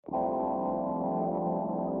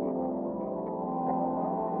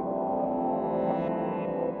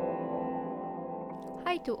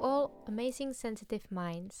Hi to all amazing sensitive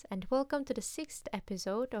minds, and welcome to the 6th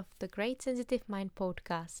episode of the Great Sensitive Mind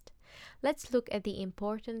podcast. Let's look at the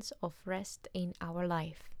importance of rest in our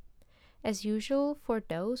life. As usual, for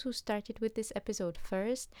those who started with this episode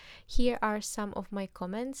first, here are some of my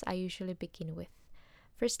comments I usually begin with.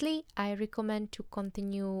 Firstly, I recommend to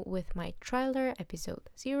continue with my trailer episode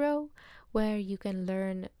 0, where you can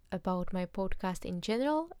learn about my podcast in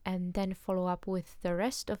general and then follow up with the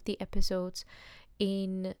rest of the episodes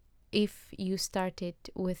if you started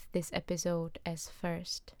with this episode as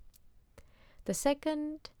first. The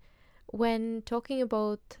second, when talking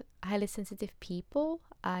about highly sensitive people,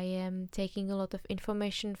 I am taking a lot of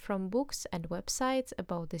information from books and websites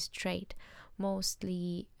about this trait,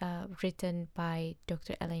 mostly written by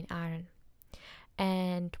Dr. Elaine Aron.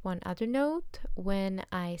 And one other note, when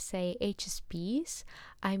I say HSPs,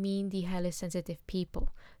 I mean the highly sensitive people,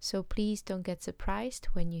 so please don't get surprised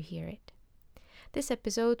when you hear it. This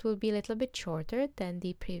episode will be a little bit shorter than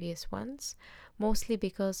the previous ones, mostly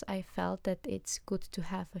because I felt that it's good to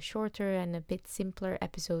have a shorter and a bit simpler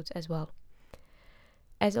episodes as well.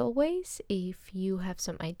 As always, if you have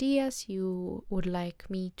some ideas you would like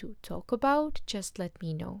me to talk about, just let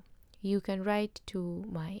me know. You can write to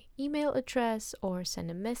my email address or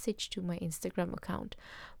send a message to my Instagram account.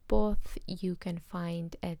 Both you can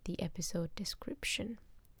find at the episode description.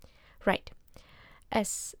 Right.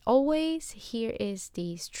 As always, here is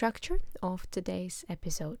the structure of today's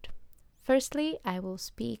episode. Firstly, I will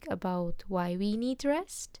speak about why we need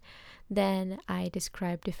rest. Then I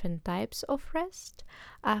describe different types of rest.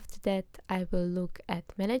 After that, I will look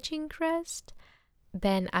at managing rest.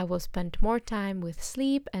 Then I will spend more time with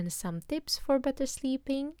sleep and some tips for better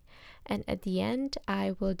sleeping. And at the end,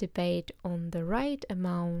 I will debate on the right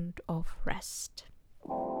amount of rest.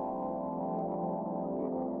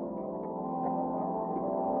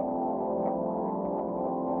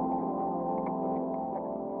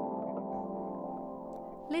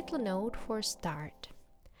 Little note for start.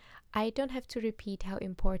 I don't have to repeat how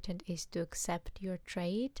important it is to accept your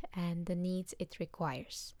trait and the needs it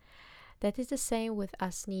requires. That is the same with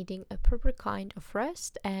us needing a proper kind of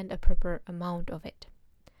rest and a proper amount of it.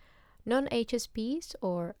 Non-HSPs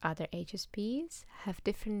or other HSPs have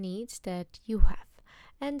different needs that you have,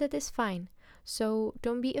 and that is fine. So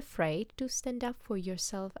don't be afraid to stand up for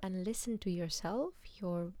yourself and listen to yourself,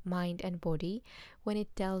 your mind and body, when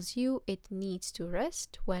it tells you it needs to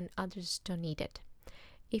rest when others don't need it.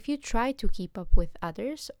 If you try to keep up with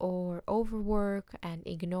others or overwork and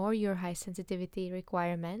ignore your high sensitivity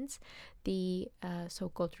requirements, the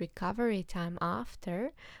so-called recovery time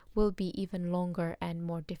after will be even longer and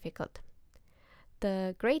more difficult.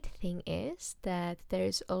 The great thing is that there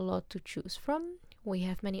is a lot to choose from. We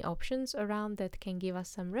have many options around that can give us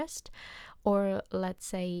some rest or, let's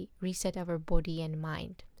say, reset our body and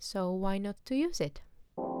mind. So why not to use it?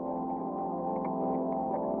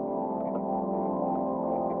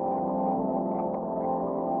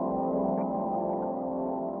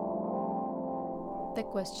 The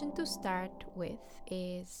question to start with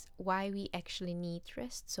is why we actually need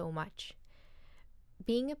rest so much.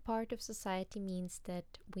 Being a part of society means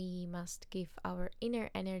that we must give our inner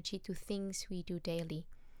energy to things we do daily,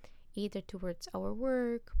 either towards our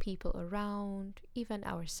work, people around, even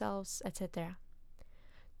ourselves, etc.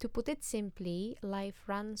 To put it simply, life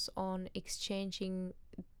runs on exchanging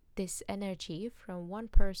this energy from one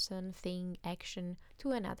person, thing, action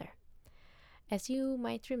to another. As you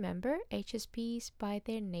might remember, HSPs by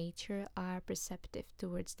their nature are perceptive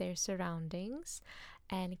towards their surroundings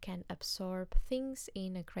and can absorb things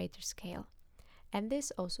in a greater scale. And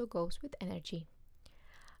this also goes with energy.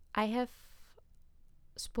 I have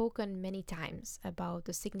spoken many times about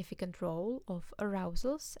the significant role of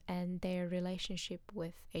arousals and their relationship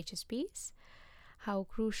with HSPs, how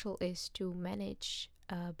crucial it is to manage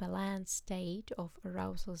a balanced state of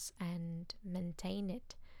arousals and maintain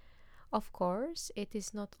it. Of course, it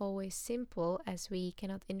is not always simple as we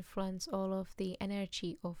cannot influence all of the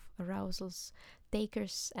energy of arousals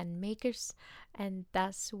takers and makers, and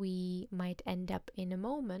thus we might end up in a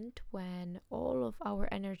moment when all of our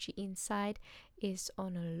energy inside is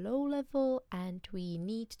on a low level and we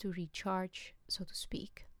need to recharge, so to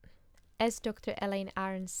speak. As Dr. Elaine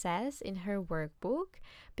Aron says in her workbook,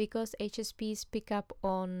 because HSPs pick up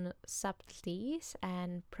on subtleties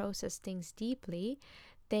and process things deeply,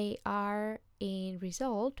 they are, in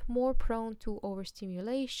result, more prone to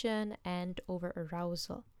overstimulation and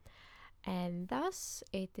overarousal. And thus,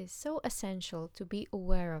 it is so essential to be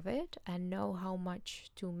aware of it and know how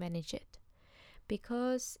much to manage it.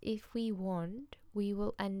 Because if we won't, we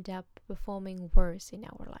will end up performing worse in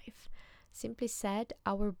our life. Simply said,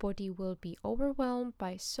 our body will be overwhelmed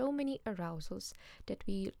by so many arousals that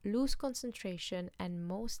we lose concentration and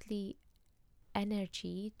mostly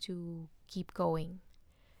energy to keep going.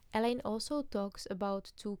 Elaine also talks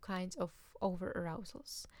about two kinds of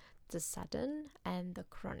overarousals, the sudden and the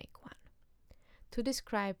chronic one. To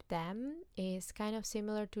describe them is kind of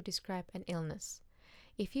similar to describe an illness.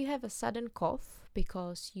 If you have a sudden cough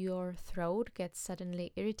because your throat gets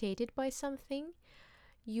suddenly irritated by something,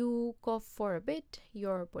 you cough for a bit,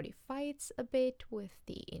 your body fights a bit with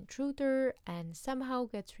the intruder and somehow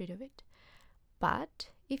gets rid of it. But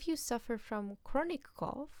if you suffer from chronic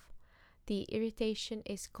cough, the irritation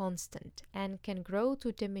is constant and can grow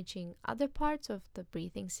to damaging other parts of the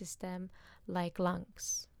breathing system like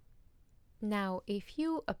lungs. Now, if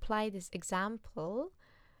you apply this example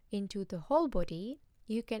into the whole body,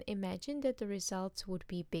 you can imagine that the results would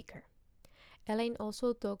be bigger. Elaine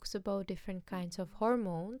also talks about different kinds of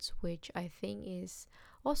hormones, which I think is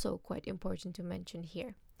also quite important to mention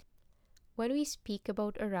here. When we speak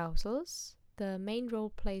about arousals, the main role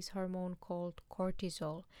plays hormone called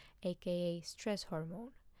cortisol, aka stress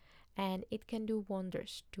hormone, and it can do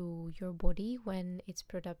wonders to your body when its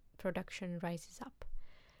production rises up.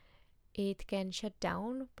 It can shut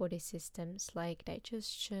down body systems like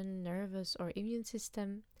digestion, nervous or immune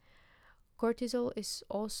system. Cortisol is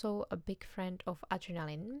also a big friend of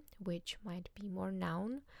adrenaline, which might be more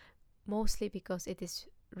known, mostly because it is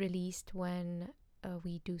released when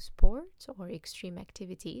we do sports or extreme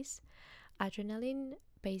activities. Adrenaline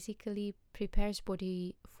basically prepares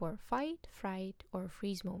body for fight, fright or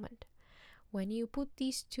freeze moment. When you put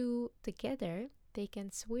these two together, they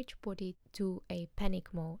can switch body to a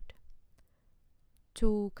panic mode.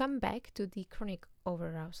 To come back to the chronic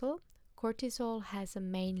overarousal, cortisol has a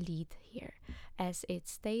main lead here, as it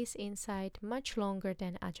stays inside much longer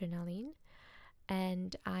than adrenaline,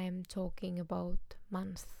 and I'm talking about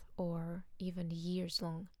months or even years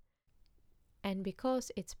long. And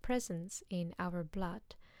because its presence in our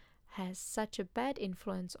blood has such a bad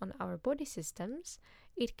influence on our body systems,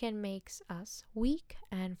 it can make us weak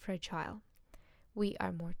and fragile. We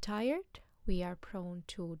are more tired, we are prone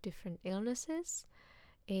to different illnesses.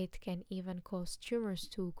 It can even cause tumors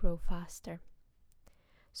to grow faster.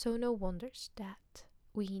 So no wonders that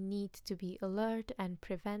we need to be alert and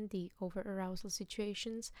prevent the overarousal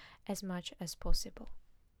situations as much as possible.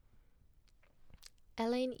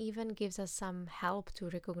 Elaine even gives us some help to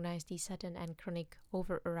recognize the sudden and chronic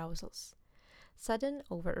overarousals. Sudden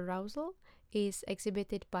overarousal is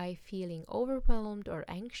exhibited by feeling overwhelmed or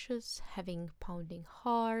anxious, having pounding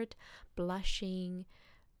heart, blushing,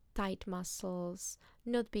 tight muscles,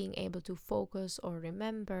 not being able to focus or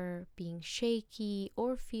remember, being shaky,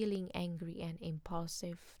 or feeling angry and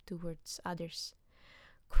impulsive towards others.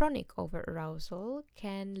 Chronic overarousal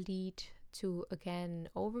can lead to again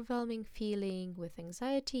overwhelming feeling with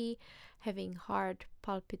anxiety, having heart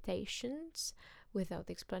palpitations without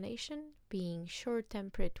explanation, being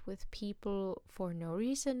short-tempered with people for no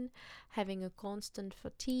reason, having a constant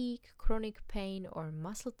fatigue, chronic pain or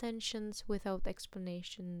muscle tensions without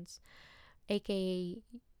explanations, aka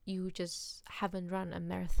you just haven't run a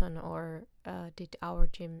marathon or did our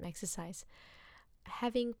gym exercise,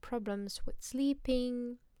 having problems with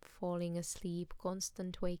sleeping, falling asleep,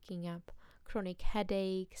 constant waking up, chronic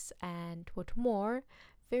headaches, and what more,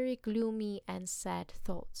 very gloomy and sad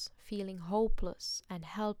thoughts, feeling hopeless and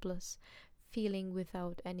helpless, feeling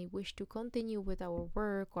without any wish to continue with our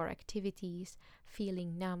work or activities,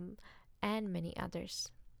 feeling numb, and many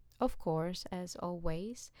others. Of course, as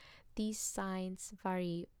always, these signs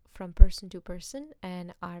vary from person to person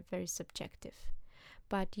and are very subjective.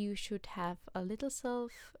 But you should have a little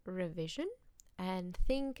self-revision and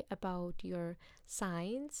think about your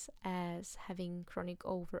signs, as having chronic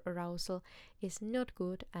overarousal is not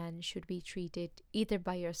good and should be treated either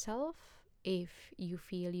by yourself if you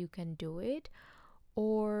feel you can do it,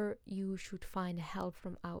 or you should find help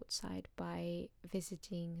from outside by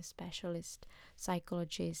visiting a specialist,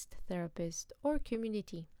 psychologist, therapist, or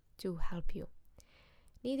community to help you.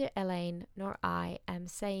 Neither Elaine nor I am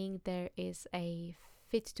saying there is a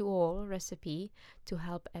fit-to-all recipe to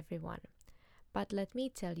help everyone. But let me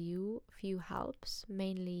tell you a few helps,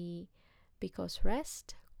 mainly because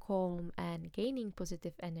rest, calm, and gaining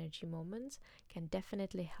positive energy moments can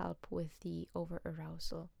definitely help with the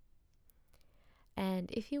overarousal. And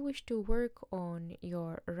if you wish to work on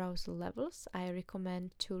your arousal levels, I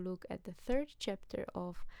recommend to look at the third chapter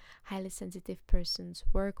of Highly Sensitive Persons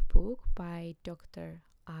Workbook by Dr.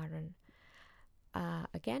 Aaron.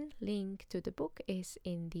 Again, link to the book is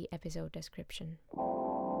in the episode description.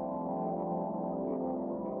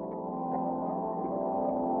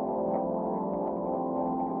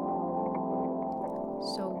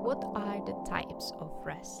 what are the types of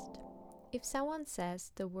rest? If someone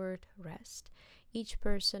says the word rest, each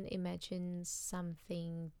person imagines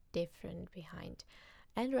something different behind,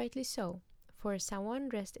 and rightly so. For someone,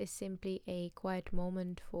 rest is simply a quiet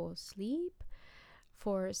moment for sleep.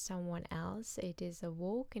 For someone else, it is a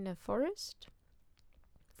walk in a forest.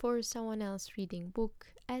 For someone else, reading book,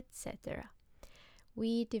 etc.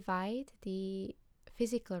 We divide the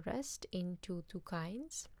physical rest into two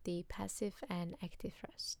kinds, the passive and active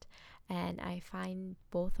rest, and I find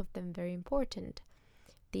both of them very important.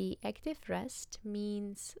 The active rest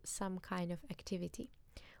means some kind of activity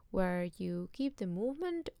where you keep the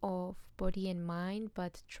movement of body and mind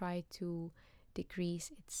but try to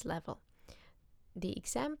decrease its level. The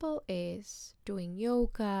example is doing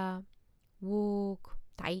yoga, walk,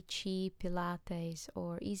 tai chi, pilates,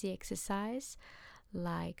 or easy exercise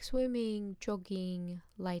like swimming, jogging,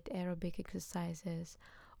 light aerobic exercises,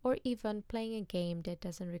 or even playing a game that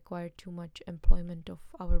doesn't require too much employment of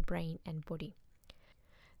our brain and body.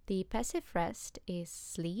 The passive rest is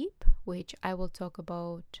sleep, which I will talk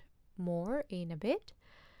about more in a bit,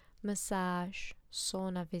 massage,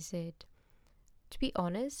 sauna visit. To be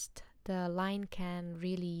honest, the line can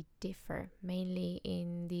really differ, mainly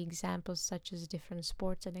in the examples such as different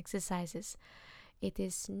sports and exercises. It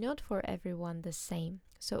is not for everyone the same,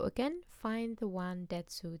 so again, find the one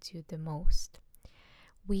that suits you the most.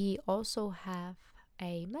 We also have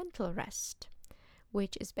a mental rest,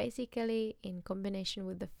 which is basically in combination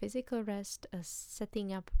with the physical rest,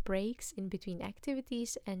 setting up breaks in between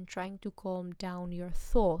activities and trying to calm down your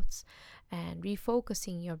thoughts and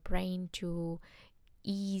refocusing your brain to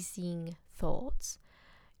easing thoughts.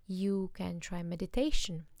 You can try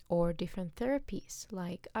meditation or different therapies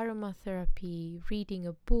like aromatherapy, reading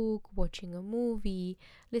a book, watching a movie,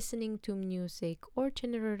 listening to music, or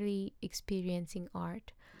generally experiencing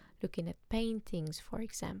art, looking at paintings, for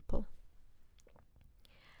example.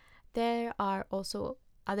 There are also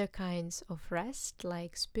other kinds of rest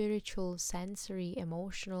like spiritual, sensory,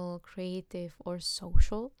 emotional, creative, or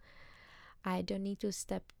social. I don't need to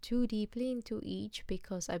step too deeply into each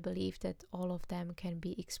because I believe that all of them can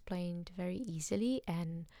be explained very easily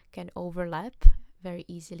and can overlap very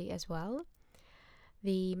easily as well.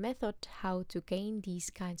 The method how to gain these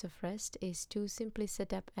kinds of rest is to simply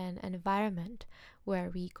set up an environment where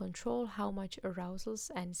we control how much arousals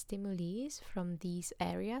and stimuli from these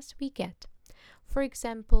areas we get. For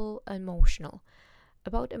example, emotional.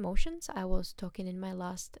 About emotions, I was talking in my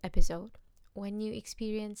last episode. When you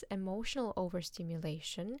experience emotional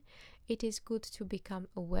overstimulation, it is good to become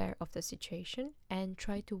aware of the situation and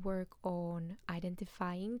try to work on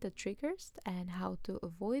identifying the triggers and how to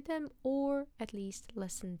avoid them or at least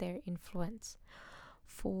lessen their influence.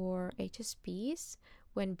 For HSPs,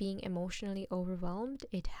 when being emotionally overwhelmed,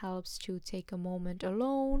 it helps to take a moment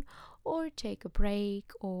alone or take a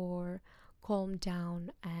break or calm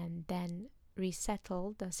down and then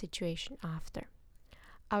resettle the situation after.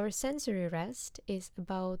 Our sensory rest is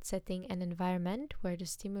about setting an environment where the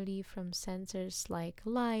stimuli from sensors like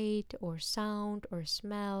light or sound or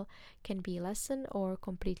smell can be lessened or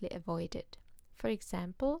completely avoided. For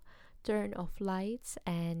example, turn off lights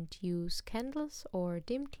and use candles or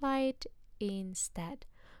dimmed light instead.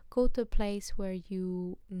 Go to a place where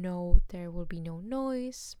you know there will be no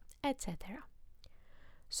noise, etc.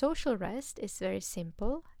 Social rest is very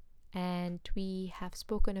simple, and we have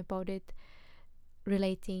spoken about it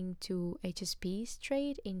relating to HSP's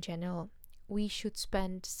trait in general. We should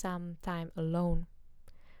spend some time alone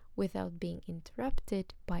without being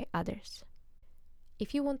interrupted by others.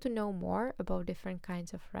 If you want to know more about different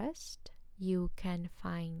kinds of rest, you can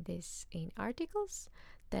find this in articles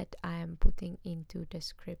that I am putting into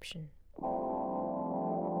description.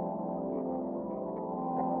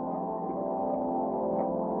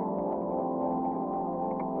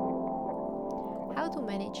 How to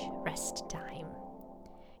manage rest time.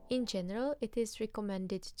 In general, it is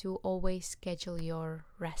recommended to always schedule your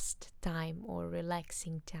rest time or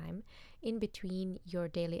relaxing time in between your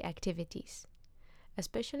daily activities,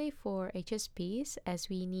 especially for HSPs, as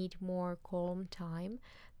we need more calm time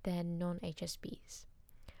than non-HSPs.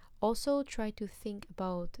 Also, try to think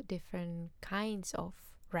about different kinds of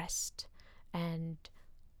rest and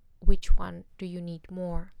which one do you need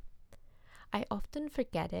more. I often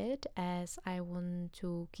forget it as I want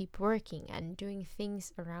to keep working and doing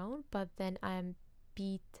things around, but then I'm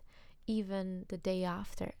beat even the day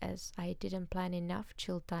after as I didn't plan enough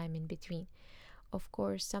chill time in between. Of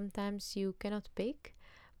course, sometimes you cannot pick,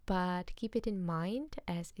 but keep it in mind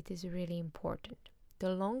as it is really important. The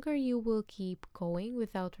longer you will keep going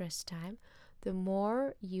without rest time, the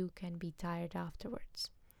more you can be tired afterwards.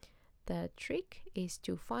 The trick is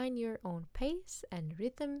to find your own pace and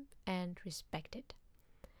rhythm and respect it.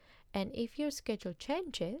 And if your schedule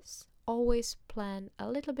changes, always plan a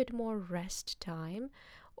little bit more rest time,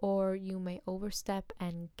 or you may overstep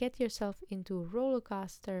and get yourself into a roller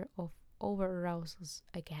coaster of over-arousals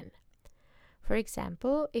again. For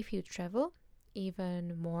example, if you travel,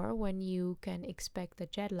 even more when you can expect the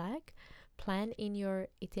jet lag, plan in your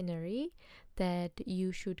itinerary that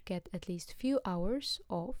you should get at least few hours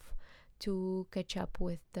off to catch up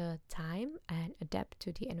with the time and adapt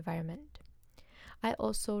to the environment. I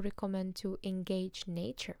also recommend to engage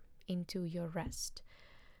nature into your rest.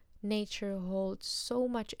 Nature holds so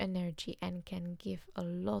much energy and can give a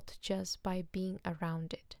lot just by being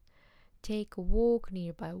around it. Take a walk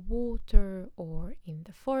nearby water or in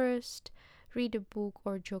the forest, read a book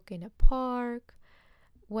or jog in a park.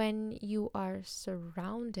 When you are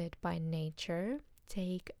surrounded by nature,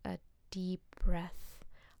 take a deep breath.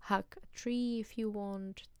 Hug a tree if you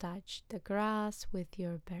want, touch the grass with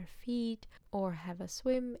your bare feet, or have a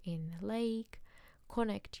swim in a lake.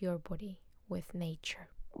 Connect your body with nature.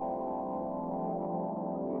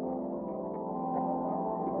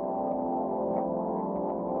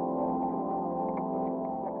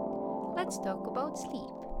 Let's talk about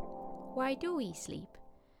sleep. Why do we sleep?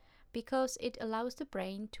 Because it allows the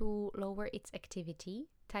brain to lower its activity,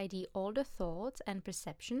 tidy all the thoughts and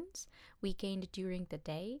perceptions we gained during the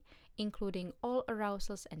day, including all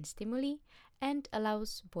arousals and stimuli, and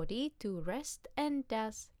allows body to rest and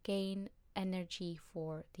thus gain energy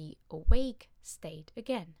for the awake state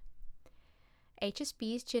again.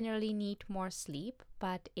 HSPs generally need more sleep,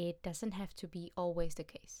 but it doesn't have to be always the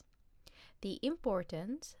case. The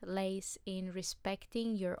importance lays in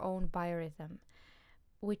respecting your own biorhythm,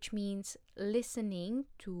 which means listening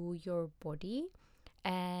to your body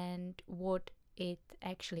and what it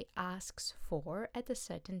actually asks for at a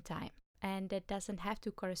certain time. And that doesn't have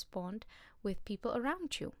to correspond with people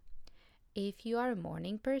around you. If you are a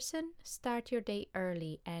morning person, start your day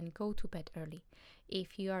early and go to bed early.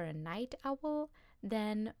 If you are a night owl,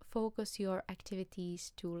 then focus your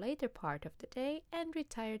activities to later part of the day and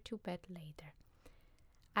retire to bed later.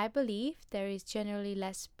 I believe there is generally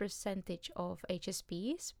less percentage of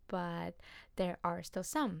HSPs, but there are still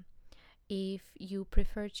some. If you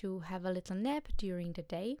prefer to have a little nap during the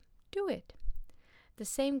day, do it. The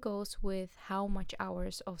same goes with how much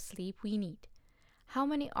hours of sleep we need. How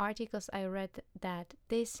many articles I read that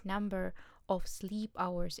this number of sleep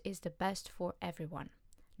hours is the best for everyone?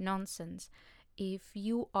 Nonsense. If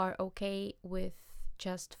you are okay with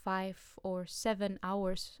just 5 or 7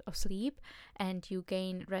 hours of sleep and you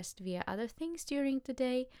gain rest via other things during the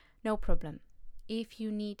day, no problem. If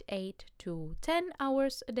you need 8 to 10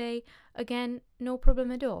 hours a day, again, no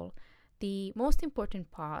problem at all. The most important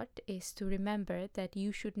part is to remember that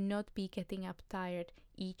you should not be getting up tired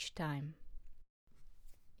each time.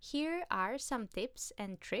 Here are some tips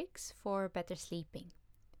and tricks for better sleeping.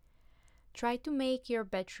 Try to make your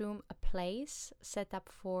bedroom a place set up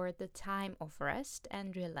for the time of rest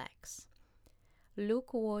and relax.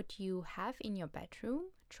 Look what you have in your bedroom.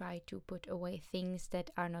 Try to put away things that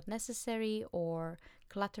are not necessary or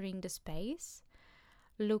cluttering the space.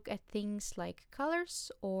 Look at things like colors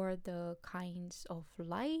or the kinds of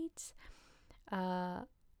lights.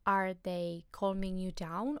 Are they calming you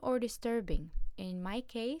down or disturbing? In my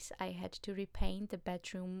case, I had to repaint the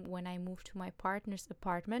bedroom when I moved to my partner's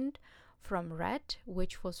apartment from red,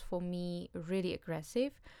 which was for me really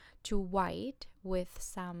aggressive, to white with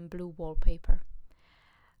some blue wallpaper.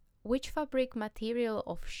 Which fabric material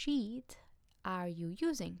of sheet are you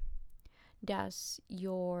using? Does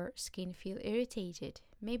your skin feel irritated?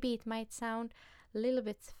 Maybe it might sound a little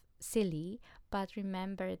bit silly, but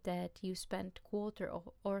remember that you spent quarter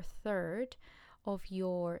or third of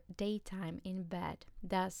your daytime in bed.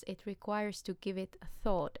 Thus, it requires to give it a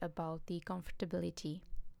thought about the comfortability.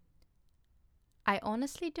 I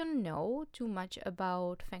honestly don't know too much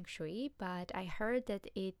about Feng Shui, but I heard that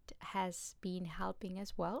it has been helping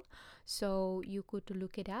as well, so you could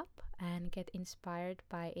look it up and get inspired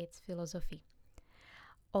by its philosophy.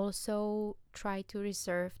 Also, try to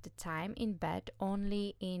reserve the time in bed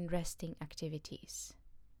only in resting activities.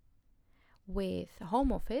 With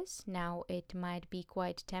home office, now it might be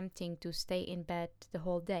quite tempting to stay in bed the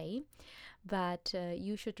whole day, but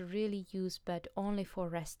you should really use bed only for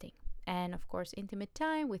resting. And of course, intimate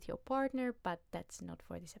time with your partner, but that's not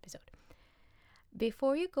for this episode.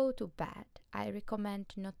 Before you go to bed, I recommend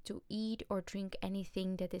not to eat or drink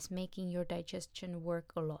anything that is making your digestion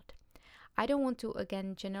work a lot. I don't want to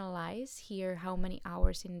again generalize here how many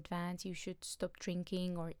hours in advance you should stop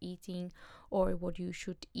drinking or eating or what you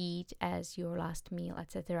should eat as your last meal,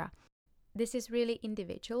 etc. This is really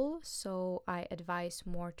individual, so I advise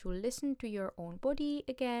more to listen to your own body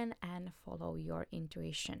again and follow your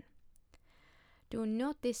intuition. Do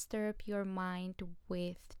not disturb your mind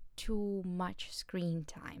with too much screen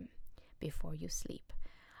time before you sleep.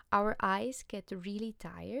 Our eyes get really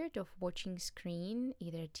tired of watching screen,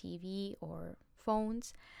 either TV or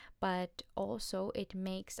phones, but also it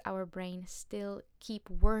makes our brain still keep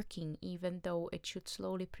working even though it should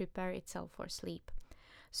slowly prepare itself for sleep.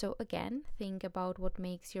 So again, think about what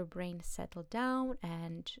makes your brain settle down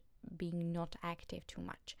and being not active too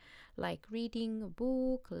much, like reading a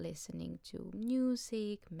book, listening to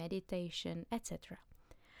music, meditation, etc.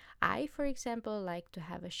 I, for example, like to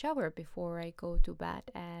have a shower before I go to bed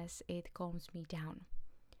as it calms me down.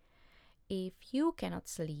 If you cannot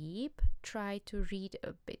sleep, try to read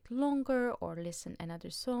a bit longer or listen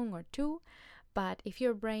another song or two. But if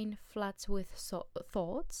your brain floods with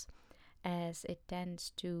thoughts, as it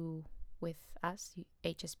tends to with us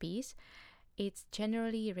HSPs, it's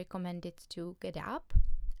generally recommended to get up.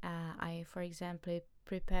 I, for example,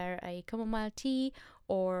 prepare a chamomile tea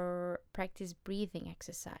or practice breathing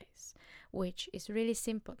exercise, which is really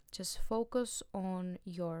simple. Just focus on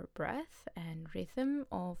your breath and rhythm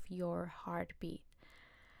of your heartbeat.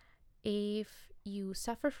 If you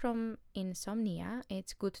suffer from insomnia,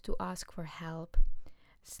 it's good to ask for help.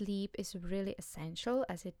 Sleep is really essential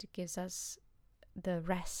as it gives us the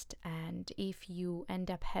rest, and if you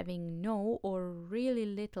end up having no or really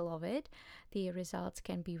little of it, the results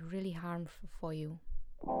can be really harmful for you.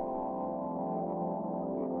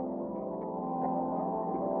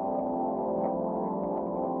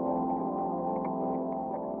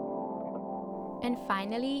 And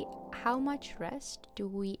finally, how much rest do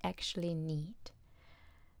we actually need?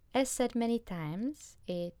 As said many times,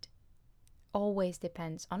 it always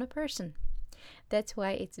depends on a person. That's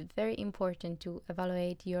why it's very important to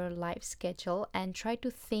evaluate your life schedule and try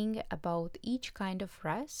to think about each kind of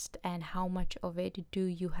rest and how much of it do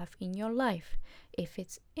you have in your life. If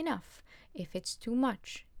it's enough, if it's too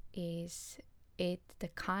much, is it the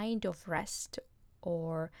kind of rest,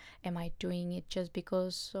 or am I doing it just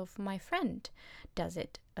because of my friend does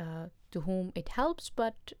it, to whom it helps,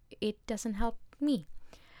 but it doesn't help me?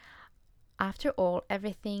 After all,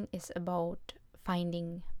 everything is about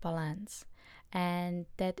finding balance, and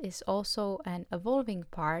that is also an evolving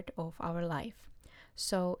part of our life.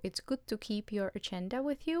 So it's good to keep your agenda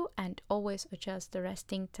with you and always adjust the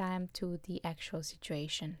resting time to the actual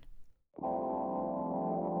situation.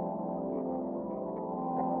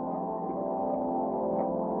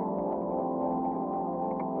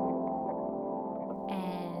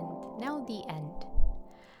 And now the end.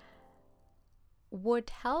 What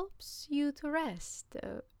helps you to rest?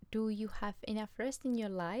 Do you have enough rest in your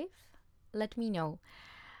life? Let me know.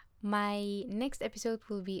 My next episode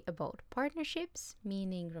will be about partnerships,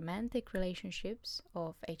 meaning romantic relationships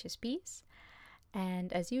of HSPs.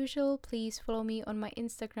 And as usual, please follow me on my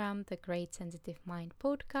Instagram, The Great Sensitive Mind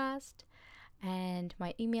Podcast. And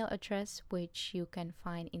my email address, which you can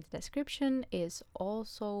find in the description, is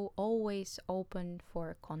also always open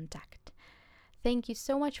for contact. Thank you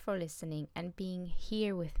so much for listening and being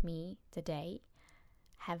here with me today.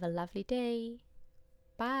 Have a lovely day.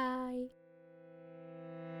 Bye.